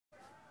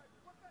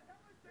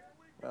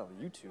Well,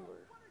 you two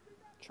are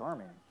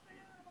charming.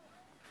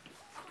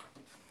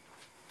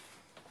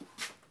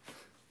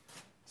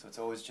 So it's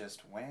always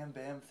just wham,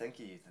 bam, thank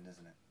you, Ethan,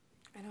 isn't it?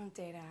 I don't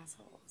date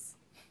assholes.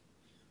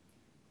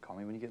 Call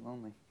me when you get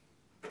lonely.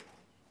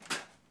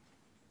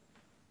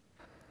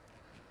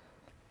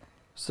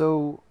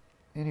 So,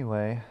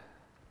 anyway,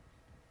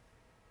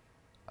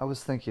 I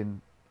was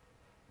thinking,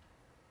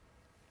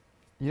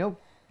 you know,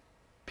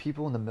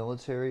 people in the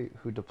military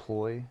who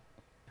deploy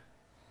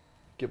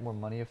get more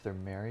money if they're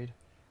married?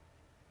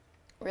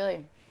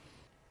 Really?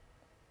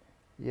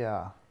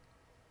 Yeah.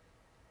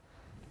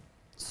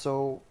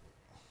 So,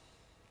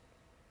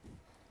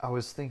 I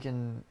was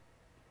thinking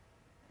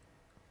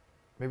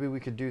maybe we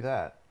could do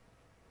that.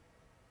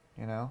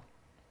 You know?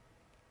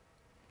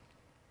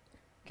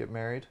 Get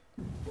married.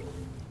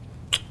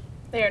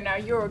 There, now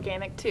you're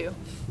organic too.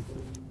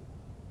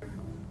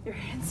 Your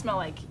hands smell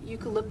like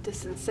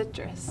eucalyptus and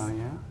citrus. Oh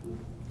yeah?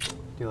 Do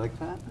you like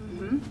that?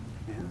 Mm-hmm.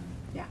 Yeah?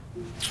 Yeah.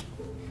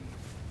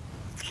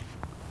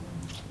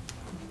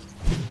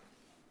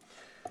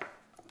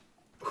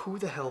 Who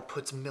the hell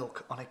puts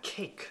milk on a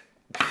cake?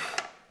 Mama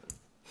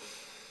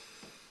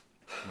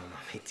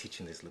made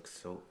teaching this look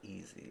so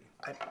easy.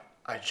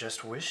 I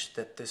just wish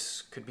that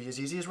this could be as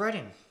easy as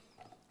writing.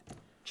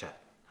 Chat,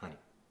 honey.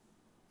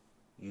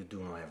 You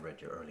do know I've read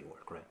your early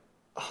work, right?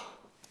 Oh.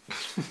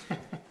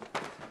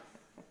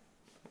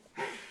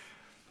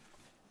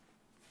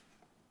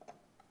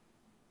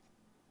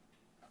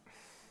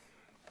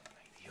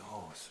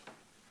 Dios.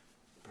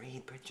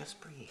 Breathe, just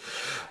breathe.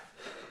 Sure.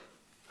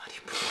 How do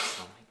you breathe?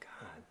 Oh my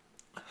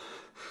God.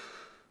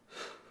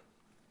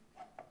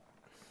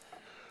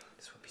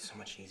 This would be so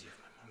much easier if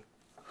my mom...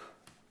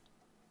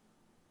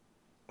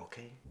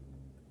 Okay?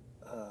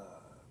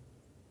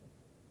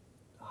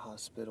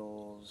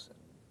 Hospitals and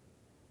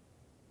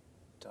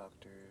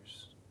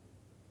doctors.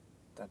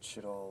 That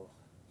shit all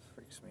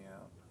freaks me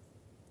out.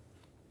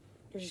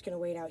 You're just gonna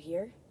wait out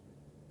here?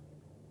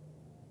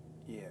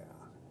 Yeah.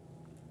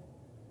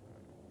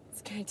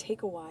 It's gonna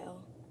take a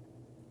while.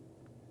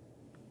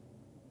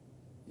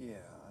 Yeah,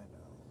 I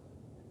know.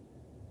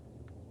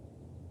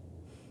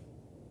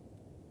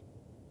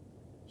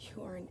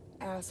 You are an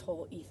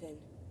asshole, Ethan.